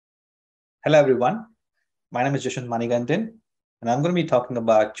Hello, everyone. My name is Jaswant Manigundan, and I'm going to be talking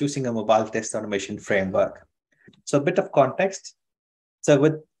about choosing a mobile test automation framework. So, a bit of context. So,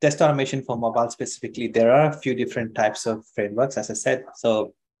 with test automation for mobile specifically, there are a few different types of frameworks, as I said.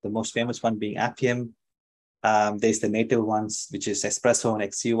 So, the most famous one being Appium. There's the native ones, which is Espresso and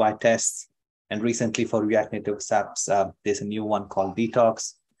XCUI tests. And recently, for React Native apps, there's a new one called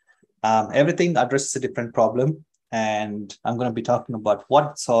Detox. Everything addresses a different problem. And I'm going to be talking about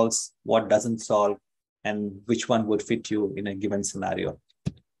what it solves, what doesn't solve, and which one would fit you in a given scenario.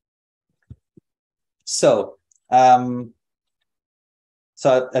 So, as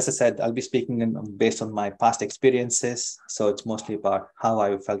I said, I'll be speaking based on my past experiences. So it's mostly about how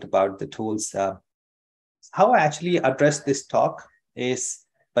I felt about the tools. How I actually address this talk is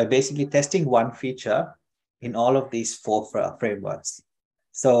by basically testing one feature in all of these four frameworks.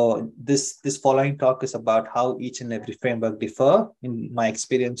 So this following talk is about how each and every framework differ in my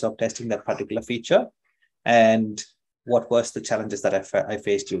experience of testing that particular feature and what was the challenges that I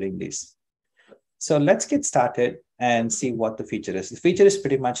faced during this. So let's get started and see what the feature is. The feature is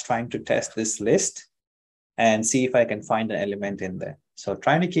pretty much trying to test this list and see if I can find an element in there. So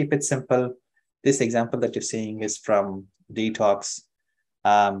trying to keep it simple. This example that you're seeing is from Detox.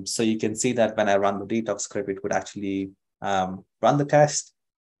 So you can see that when I run the Detox script, it would actually run the test,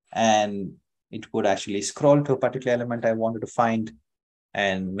 and it would actually scroll to a particular element I wanted to find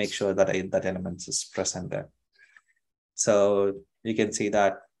and make sure that that element is present there. So you can see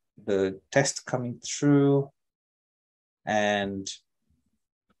that the test coming through, and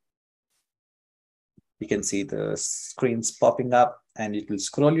you can see the screens popping up, and it will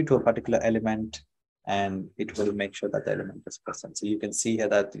scroll you to a particular element, and it will make sure that the element is present. So you can see here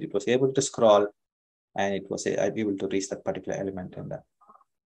that it was able to scroll, and it was able to reach that particular element in there.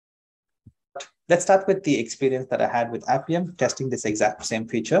 Let's start with the experience that I had with Appium testing this exact same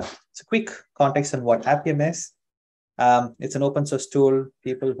feature. So quick context on what Appium is. It's an open source tool.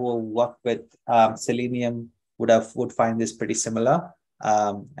 People who work with Selenium would find this pretty similar.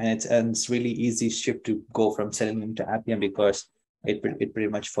 And it's really easy shift to go from Selenium to Appium because it pretty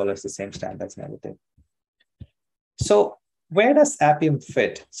much follows the same standards and everything. So where does Appium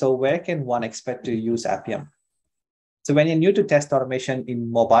fit? So where can one expect to use Appium? So when you're new to test automation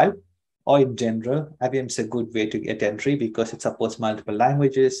in mobile or in general, Appium is a good way to get entry because it supports multiple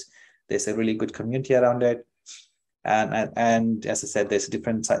languages. There's a really good community around it. And as I said, there's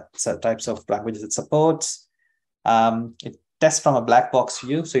different types of languages it supports. It tests from a black box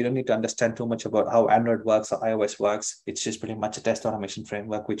view, so you don't need to understand too much about how Android works or iOS works. It's just pretty much a test automation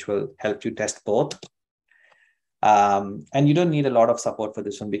framework, which will help you test both. And you don't need a lot of support for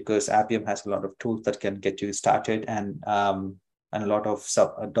this one because Appium has a lot of tools that can get you started and a lot of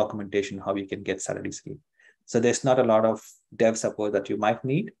documentation how you can get started easily. So there's not a lot of dev support that you might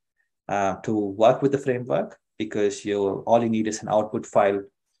need to work with the framework because all you need is an output file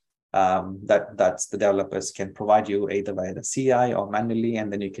that's the developers can provide you either via the CI or manually,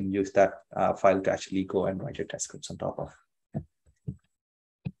 and then you can use that file to actually go and write your test scripts on top of.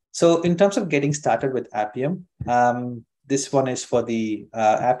 So in terms of getting started with Appium, this one is for the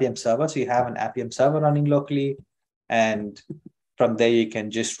Appium server. So you have an Appium server running locally, and from there you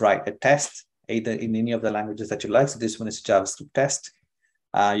can just write a test either in any of the languages that you like. So this one is JavaScript test.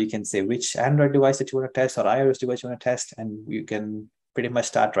 You can say which Android device that you want to test or iOS device you want to test, and you can pretty much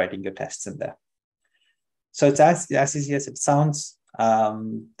start writing your tests in there. So it's as easy as it sounds.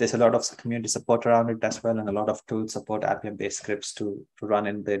 There's a lot of community support around it as well, and a lot of tools support Appium-based scripts to run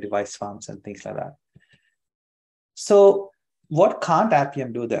in the device farms and things like that. So what can't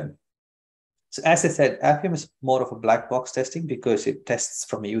Appium do then? So as I said, Appium is more of a black box testing because it tests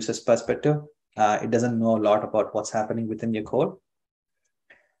from a user's perspective. It doesn't know a lot about what's happening within your code.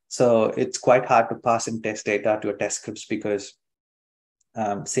 So it's quite hard to pass in test data to a test scripts because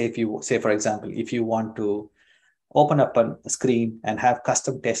say, for example, if you want to open up a screen and have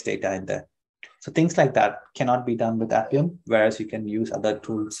custom test data in there. So things like that cannot be done with Appium, whereas you can use other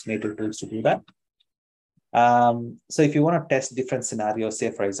tools, native tools to do that. So if you want to test different scenarios,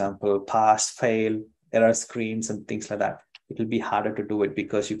 say, for example, pass, fail, error screens and things like that, it will be harder to do it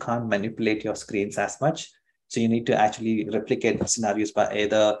because you can't manipulate your screens as much. So you need to actually replicate scenarios by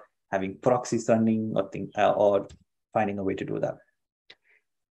either having proxies running or finding a way to do that.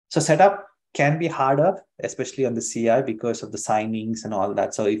 So setup can be harder, especially on the CI because of the signings and all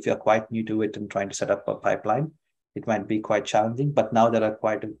that. So if you're quite new to it and trying to set up a pipeline, it might be quite challenging. But now there are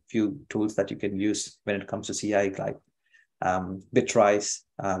quite a few tools that you can use when it comes to CI, like Bitrise,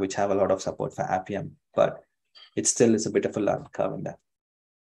 which have a lot of support for Appium, but it still is a bit of a learning curve in that.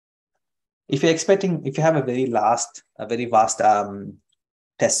 If you have a very vast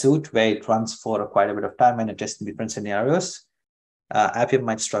test suite where it runs for quite a bit of time and it tests in different scenarios. Appium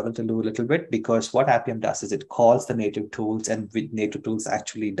might struggle to do a little bit because what Appium does is it calls the native tools and with native tools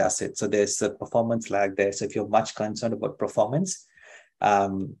actually does it. So there's a performance lag there. So if you're much concerned about performance,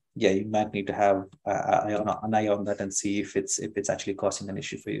 you might need to have an eye on that and see if it's actually causing an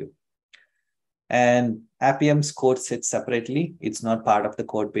issue for you. And Appium's code sits separately. It's not part of the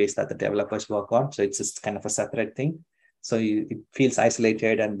code base that the developers work on. So it's just kind of a separate thing. So it feels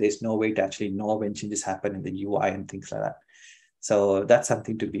isolated and there's no way to actually know when changes happen in the UI and things like that. So that's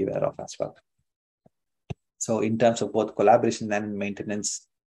something to be aware of as well. So in terms of both collaboration and maintenance,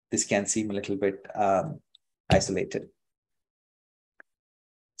 this can seem a little bit isolated.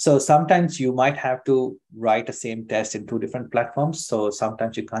 So sometimes you might have to write the same test in two different platforms. So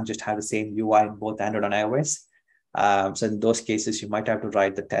sometimes you can't just have the same UI in both Android and iOS. So in those cases, you might have to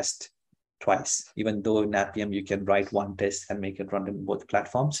write the test twice, even though in Appium, you can write one test and make it run in both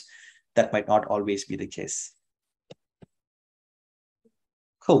platforms. That might not always be the case.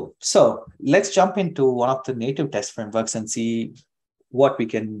 Cool. So let's jump into one of the native test frameworks and see what we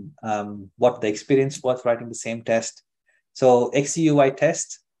can, what the experience was writing the same test. So XCUI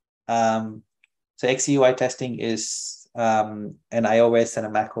test. So XCUI testing is an iOS and a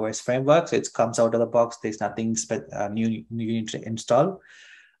macOS framework. So it comes out of the box. There's nothing new you need to install.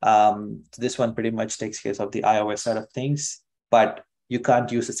 So this one pretty much takes care of the iOS side of things, but you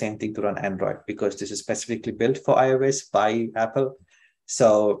can't use the same thing to run Android because this is specifically built for iOS by Apple.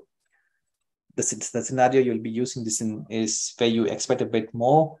 So the scenario you'll be using this in is where you expect a bit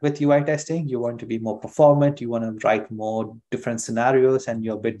more with UI testing. You want to be more performant. You want to write more different scenarios and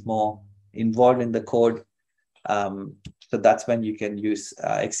you're a bit more involved in the code. So that's when you can use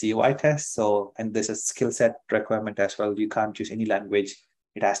XCUI tests. So, and there's a skill set requirement as well. You can't use any language.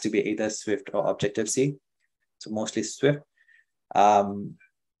 It has to be either Swift or Objective-C. So mostly Swift. And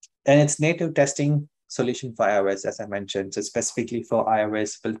it's native testing solution for iOS, as I mentioned. So specifically for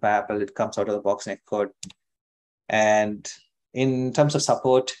iOS, built by Apple, it comes out of the box net code. And in terms of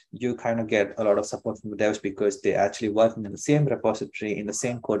support, you kind of get a lot of support from the devs because they're actually working in the same repository, in the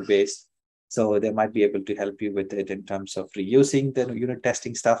same code base. So they might be able to help you with it in terms of reusing the unit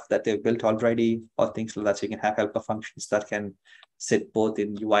testing stuff that they've built already or things like that. So you can have helper functions that can sit both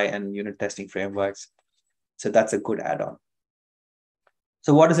in UI and unit testing frameworks. So that's a good add-on.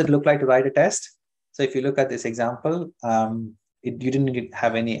 So what does it look like to write a test? So if you look at this example, you didn't need to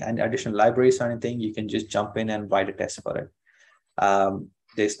have any additional libraries or anything. You can just jump in and write a test for it.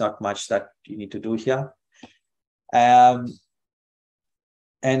 There's not much that you need to do here.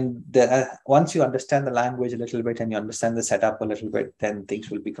 Once you understand the language a little bit and you understand the setup a little bit, then things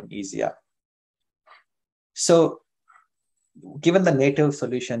will become easier. So given the native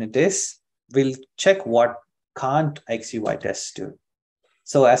solution it is, we'll check what can't XCUI tests do.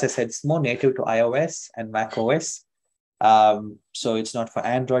 So as I said, it's more native to iOS and macOS. So it's not for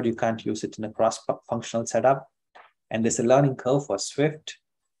Android. You can't use it in a cross-functional setup. And there's a learning curve for Swift.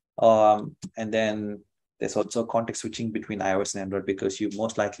 And then there's also context switching between iOS and Android because you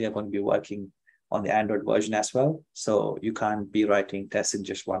most likely are going to be working on the Android version as well. So you can't be writing tests in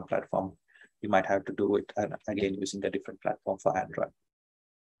just one platform. You might have to do it, again, using a different platform for Android.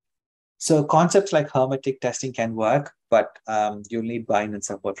 So concepts like hermetic testing can work, but you'll need buy-in and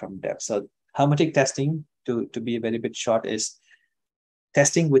support from devs. So hermetic testing, to be a very bit short, is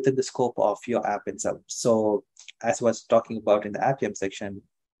testing within the scope of your app itself. So as I was talking about in the Appium section,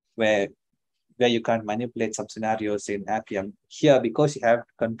 where you can't manipulate some scenarios in Appium, here, because you have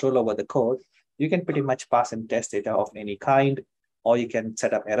control over the code, you can pretty much pass in test data of any kind, or you can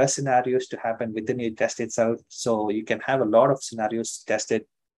set up error scenarios to happen within your test itself. So you can have a lot of scenarios tested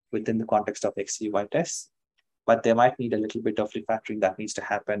within the context of XCUI tests, but they might need a little bit of refactoring that needs to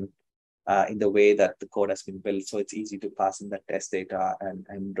happen in the way that the code has been built. So it's easy to pass in that test data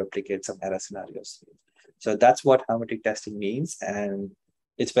and replicate some error scenarios. So that's what hermetic testing means. And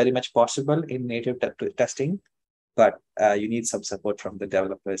it's very much possible in native testing, but you need some support from the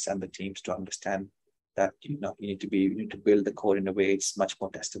developers and the teams to understand that you need to build the code in a way it's much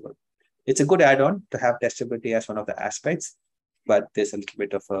more testable. It's a good add-on to have testability as one of the aspects, but there's a little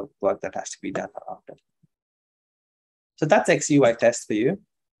bit of a work that has to be done around it. So that's XCUI test for you.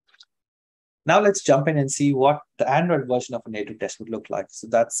 Now let's jump in and see what the Android version of a native test would look like. So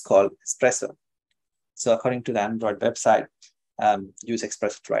that's called Espresso. So according to the Android website, use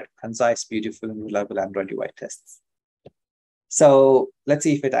Espresso to write concise, beautiful, and reliable Android UI tests. So let's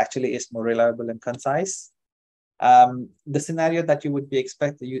see if it actually is more reliable and concise. The scenario that you would be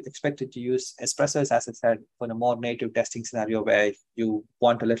expected to use Espresso is, as I said, for a more native testing scenario where you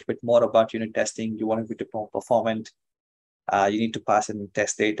want a little bit more about unit testing, you want it to be more performant. You need to pass in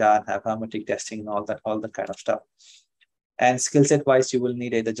test data and have hermetic testing and all that kind of stuff. And skill set wise, you will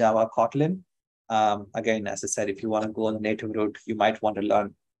need either Java or Kotlin. Again, as I said, if you want to go on the native route, you might want to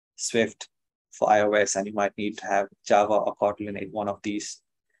learn Swift for iOS, and you might need to have Java or Kotlin in one of these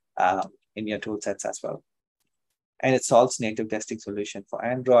in your tool sets as well. And it solves native testing solution for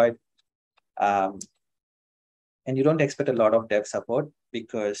Android. And you don't expect a lot of dev support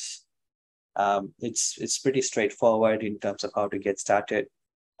because it's pretty straightforward in terms of how to get started.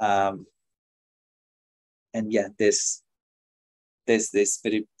 And yeah, there's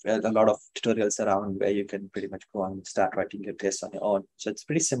a lot of tutorials around where you can pretty much go and start writing your tests on your own. So it's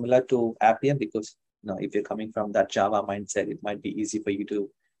pretty similar to Appium because if you're coming from that Java mindset, it might be easy for you to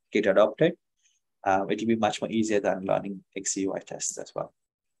get adopted. It will be much more easier than learning XCUI tests as well.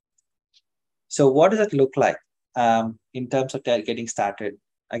 So what does it look like in terms of getting started?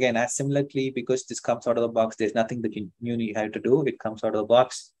 Again, as similarly, because this comes out of the box, there's nothing that you need to do. It comes out of the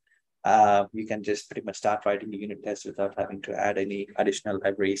box. You can just pretty much start writing the unit test without having to add any additional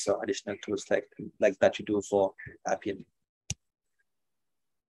libraries or additional tools like that you do for Appium.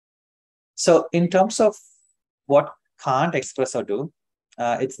 So in terms of what can't Espresso do,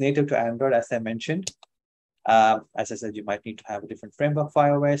 it's native to Android, as I mentioned. As I said, you might need to have a different framework for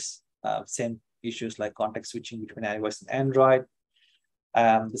iOS. Same issues like context switching between iOS and Android.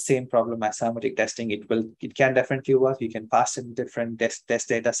 The same problem as hermetic testing. It can definitely work. You can pass in different test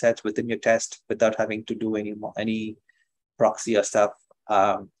data sets within your test without having to do any proxy or stuff.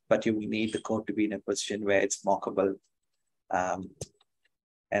 But you will need the code to be in a position where it's mockable.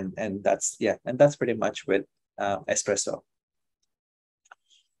 And that's pretty much with Espresso.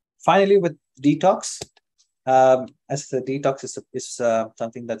 Finally, with Detox, as the Detox is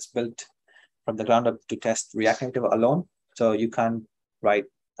something that's built from the ground up to test React Native alone. So you can't write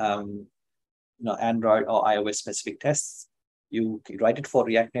Android or iOS specific tests. You write it for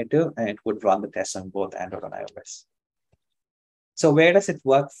React Native and it would run the tests on both Android and iOS. So where does it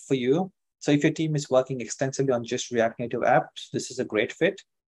work for you? So if your team is working extensively on just React Native apps, this is a great fit.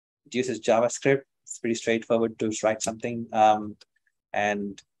 It uses JavaScript. It's pretty straightforward to write something.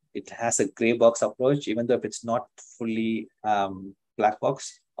 And it has a gray box approach, even though if it's not fully black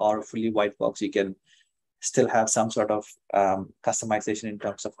box or fully white box, you can still have some sort of customization in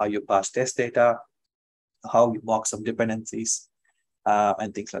terms of how you pass test data, how you mock some dependencies,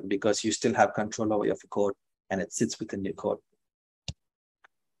 and things like that, because you still have control over your code and it sits within your code.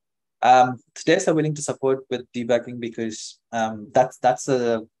 Today's are willing to support with debugging because that's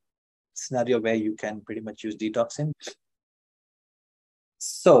a scenario where you can pretty much use Detox in.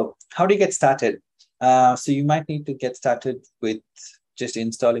 So how do you get started? So you might need to get started with just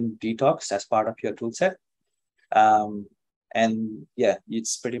installing Detox as part of your toolset. And yeah,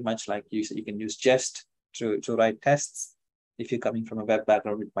 it's pretty much like you can use Jest to write tests. If you're coming from a web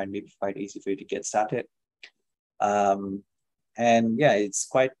background, it might be quite easy for you to get started. And yeah,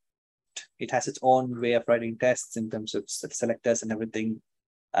 it has its own way of writing tests in terms of selectors and everything.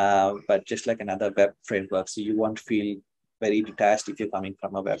 But just like another web framework, so you won't feel very detached if you're coming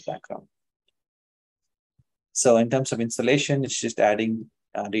from a web background. So in terms of installation, it's just adding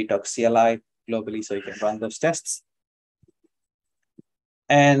Detox CLI globally so you can run those tests.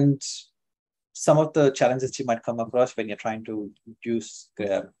 And some of the challenges you might come across when you're trying to use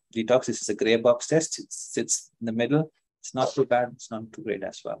Detox, this is a gray box test. It sits in the middle. It's not too bad. It's not too great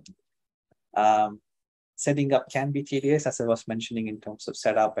as well. Setting up can be tedious, as I was mentioning, in terms of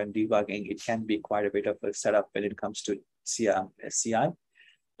setup and debugging. It can be quite a bit of a setup when it comes to CI.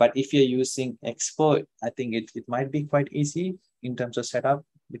 But if you're using Expo, I think it might be quite easy in terms of setup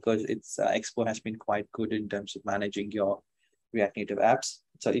because Expo has been quite good in terms of managing your React Native apps.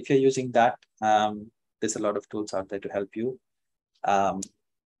 So if you're using that, there's a lot of tools out there to help you.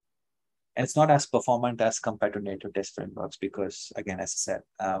 And it's not as performant as compared to native test frameworks because, again, as I said,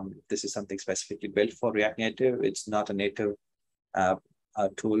 this is something specifically built for React Native. It's not a native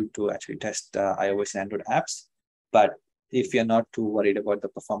tool to actually test iOS and Android apps. But if you're not too worried about the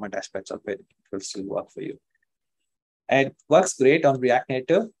performant aspects of it, it will still work for you. And it works great on React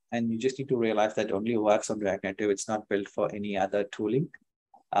Native. And you just need to realize that it only works on React Native. It's not built for any other tooling.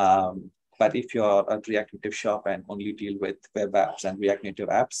 But if you're a React Native shop and only deal with web apps and React Native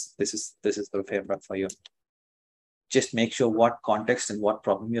apps, this is the framework for you. Just make sure what context and what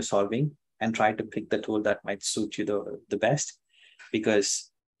problem you're solving and try to pick the tool that might suit you the best.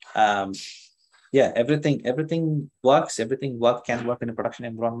 Because yeah, everything works. Can work in a production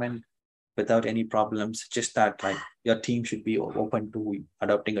environment without any problems. Just that like your team should be open to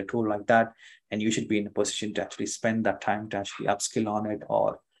adopting a tool like that, and you should be in a position to actually spend that time to actually upskill on it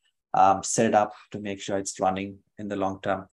or set it up to make sure it's running in the long term.